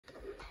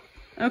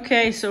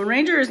Okay, so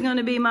Ranger is going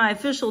to be my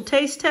official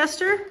taste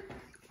tester.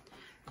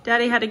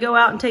 Daddy had to go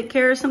out and take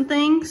care of some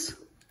things.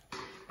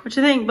 What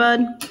you think,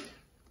 bud?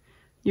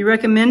 You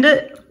recommend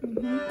it?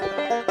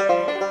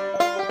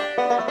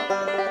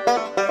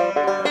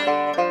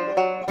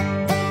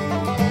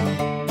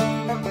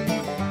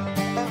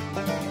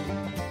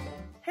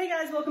 Hey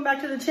guys, welcome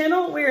back to the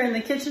channel. We're in the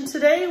kitchen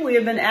today. We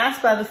have been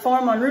asked by the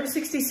farm on Route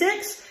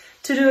 66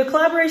 to do a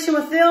collaboration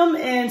with them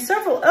and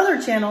several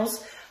other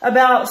channels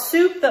about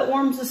soup that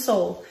warms the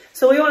soul.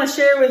 So we want to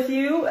share with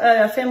you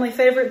a family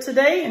favorite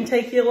today and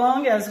take you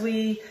along as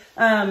we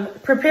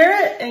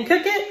prepare it and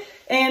cook it.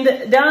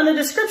 And down in the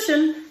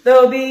description,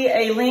 there will be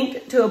a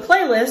link to a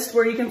playlist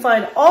where you can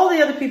find all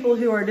the other people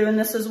who are doing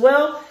this as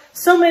well.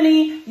 So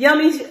many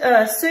yummy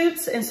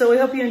soups, and so we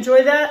hope you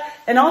enjoy that.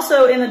 And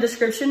also in the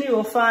description, you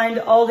will find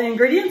all the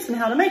ingredients and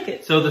how to make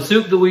it. So the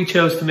soup that we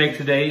chose to make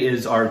today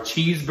is our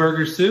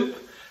cheeseburger soup.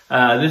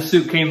 This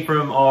soup came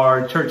from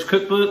our church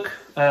cookbook,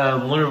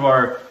 one of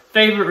our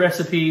favorite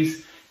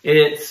recipes.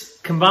 It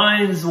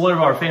combines one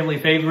of our family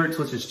favorites,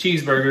 which is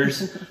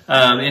cheeseburgers,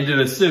 into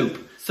a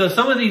soup. So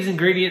some of these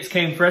ingredients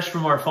came fresh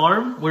from our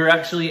farm. We're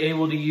actually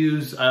able to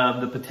use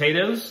the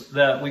potatoes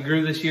that we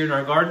grew this year in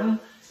our garden,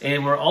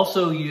 and we're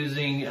also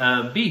using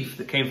beef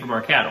that came from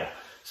our cattle.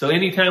 So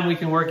anytime we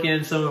can work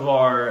in some of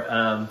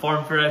our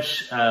farm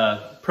fresh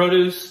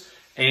produce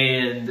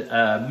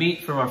and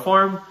meat from our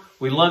farm,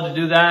 we love to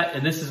do that,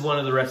 and this is one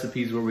of the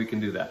recipes where we can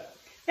do that.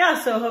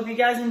 Yeah, so hope you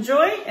guys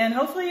enjoy, and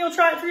hopefully you'll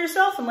try it for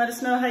yourself and let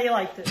us know how you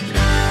liked it.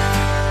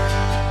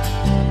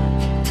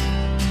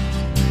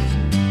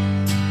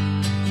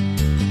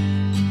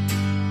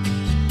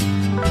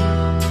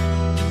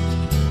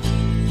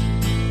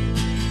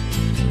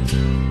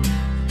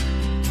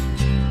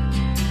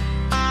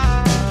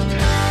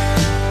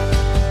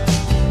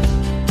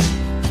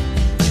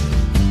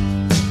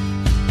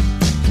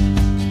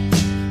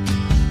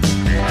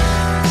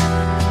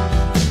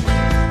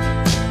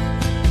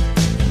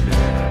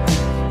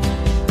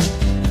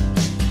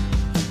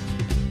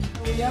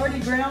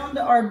 Ground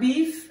our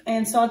beef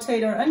and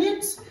sauteed our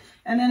onions,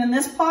 and then in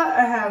this pot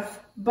I have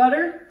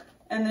butter,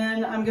 and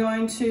then I'm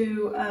going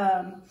to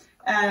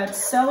add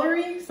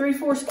celery,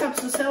 3/4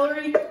 cups of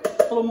celery,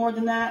 a little more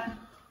than that,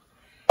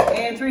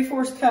 and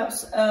 3/4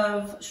 cups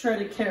of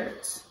shredded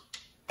carrots,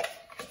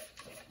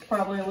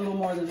 probably a little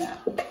more than that.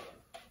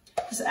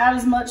 Just add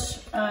as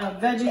much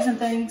veggies and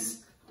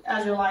things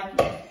as you're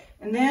liking,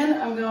 and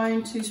then I'm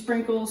going to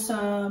sprinkle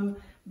some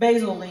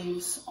basil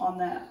leaves on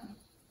that.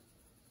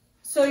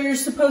 So you're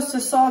supposed to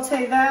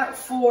saute that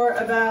for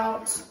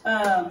about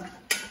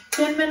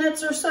 10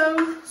 minutes or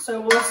so.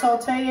 So we'll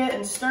saute it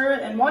and stir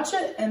it and watch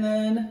it, and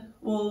then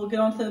we'll get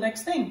on to the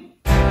next thing.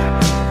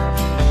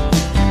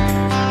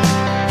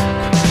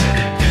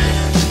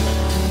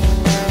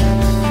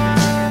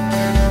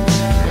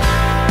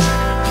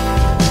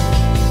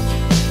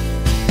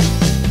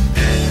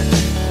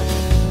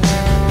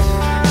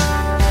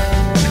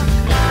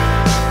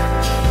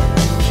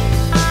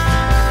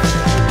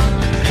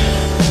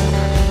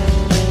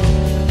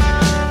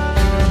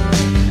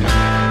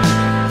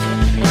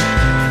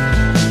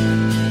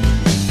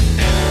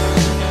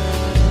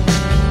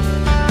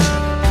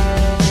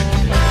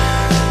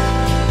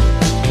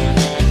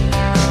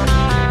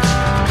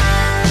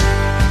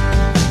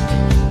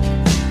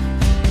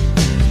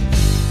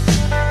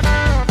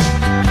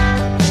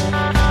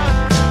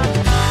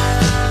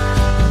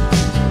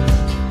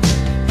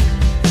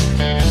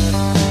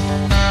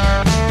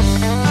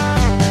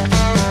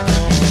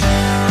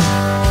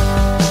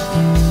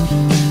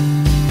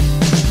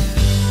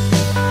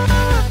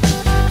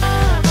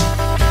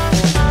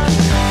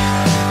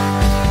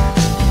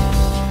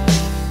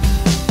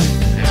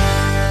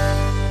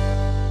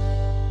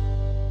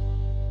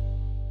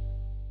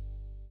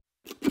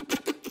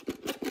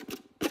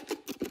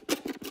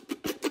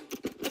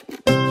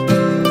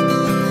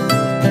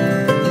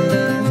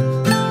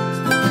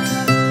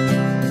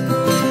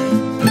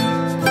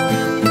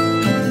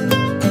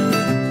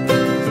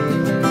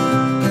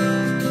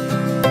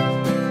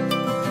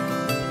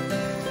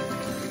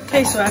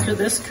 Okay, so after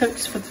this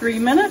cooks for 3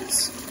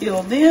 minutes,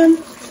 you'll then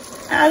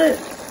add it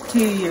to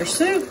your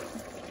soup.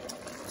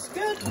 It's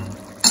good.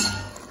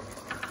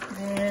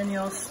 Then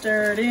you'll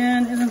stir it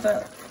in. Isn't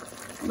that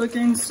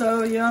looking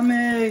so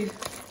yummy?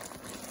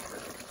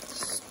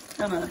 It's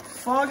gonna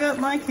fog up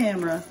my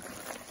camera.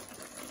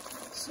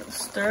 So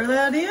stir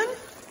that in.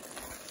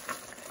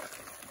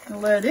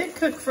 And let it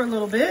cook for a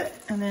little bit,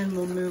 and then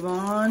we'll move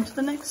on to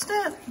the next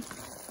step.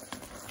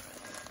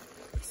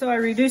 So I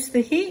reduced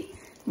the heat.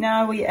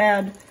 Now we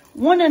add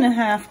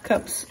 1.5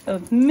 cups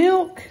of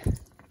milk.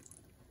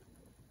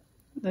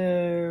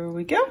 There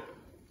we go.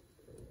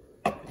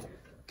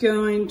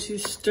 Going to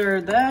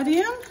stir that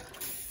in.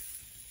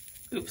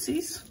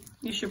 Oopsies.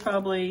 You should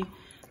probably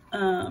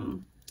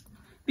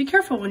be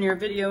careful when you're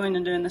videoing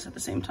and doing this at the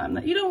same time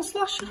that you don't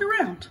slosh it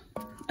around.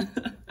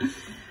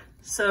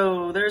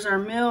 So there's our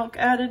milk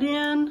added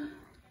in,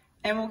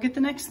 and we'll get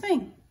the next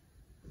thing.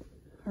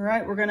 All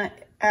right, we're gonna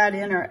add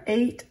in our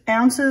 8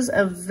 ounces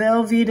of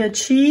Velveeta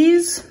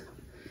cheese.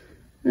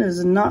 It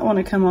does not want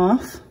to come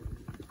off.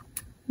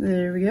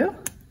 There we go.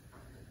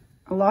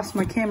 I lost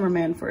my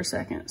cameraman for a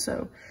second,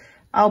 so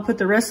I'll put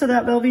the rest of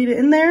that Velveeta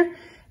in there,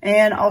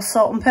 and I'll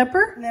salt and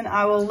pepper, and then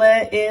I will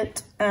let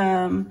it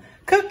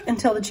cook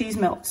until the cheese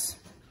melts.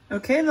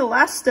 Okay, the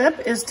last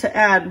step is to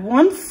add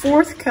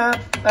 1/4 cup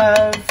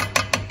of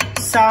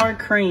sour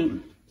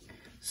cream.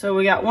 So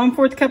we got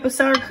 1/4 cup of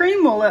sour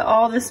cream. We'll let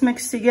all this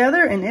mix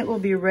together and it will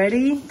be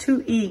ready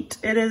to eat.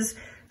 It is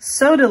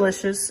so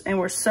delicious and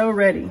we're so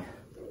ready.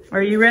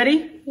 Are you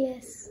ready?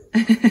 Yes.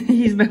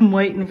 He's been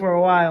waiting for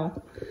a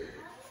while.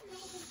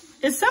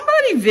 Is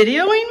somebody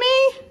videoing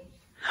me?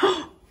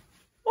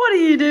 What are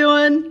you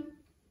doing?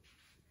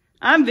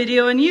 I'm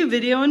videoing you,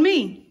 videoing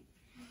me.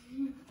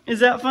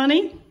 Is that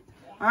funny?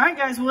 All right,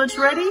 guys, well, it's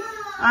ready.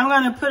 I'm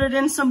gonna put it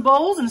in some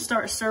bowls and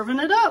start serving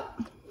it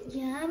up.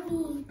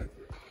 Yummy.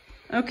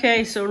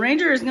 Okay, so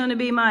Ranger is gonna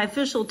be my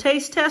official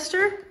taste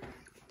tester.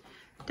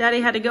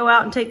 Daddy had to go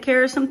out and take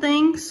care of some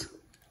things.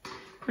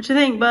 What you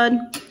think, bud?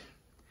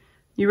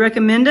 You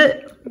recommend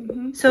it?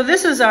 Mm-hmm. So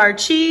this is our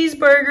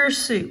cheeseburger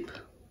soup.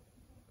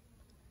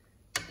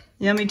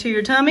 Yummy to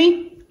your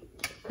tummy?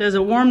 Does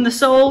it warm the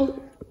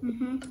soul?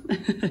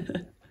 Mm-hmm.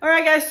 All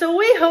right, guys, so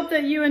we hope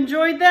that you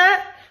enjoyed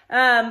that.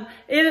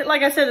 It,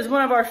 like I said, is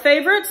one of our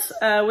favorites.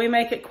 We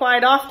make it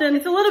quite often.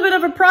 It's a little bit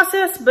of a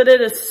process, but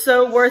it is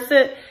so worth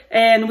it.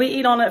 And we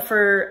eat on it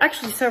for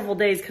actually several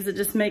days because it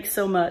just makes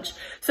so much.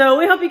 So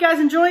we hope you guys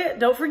enjoy it.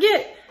 Don't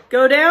forget,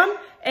 go down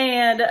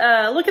and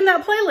look in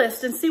that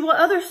playlist and see what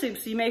other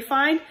soups you may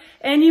find.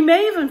 And you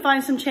may even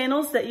find some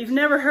channels that you've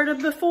never heard of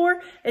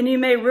before and you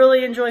may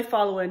really enjoy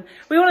following.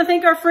 We want to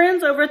thank our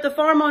friends over at the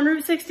farm on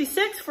Route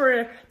 66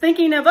 for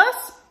thinking of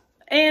us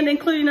and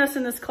including us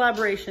in this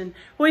collaboration.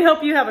 We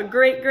hope you have a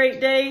great, great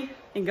day,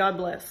 and God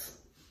bless.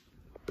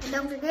 And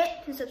don't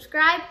forget to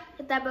subscribe,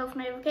 hit that bell for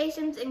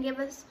notifications, and give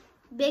us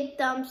a big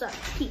thumbs up.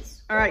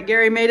 Peace. All right,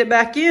 Gary made it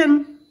back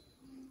in.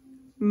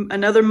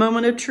 Another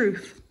moment of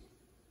truth.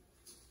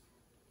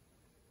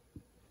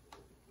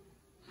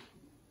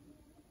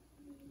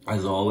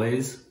 As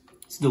always,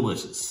 it's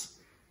delicious.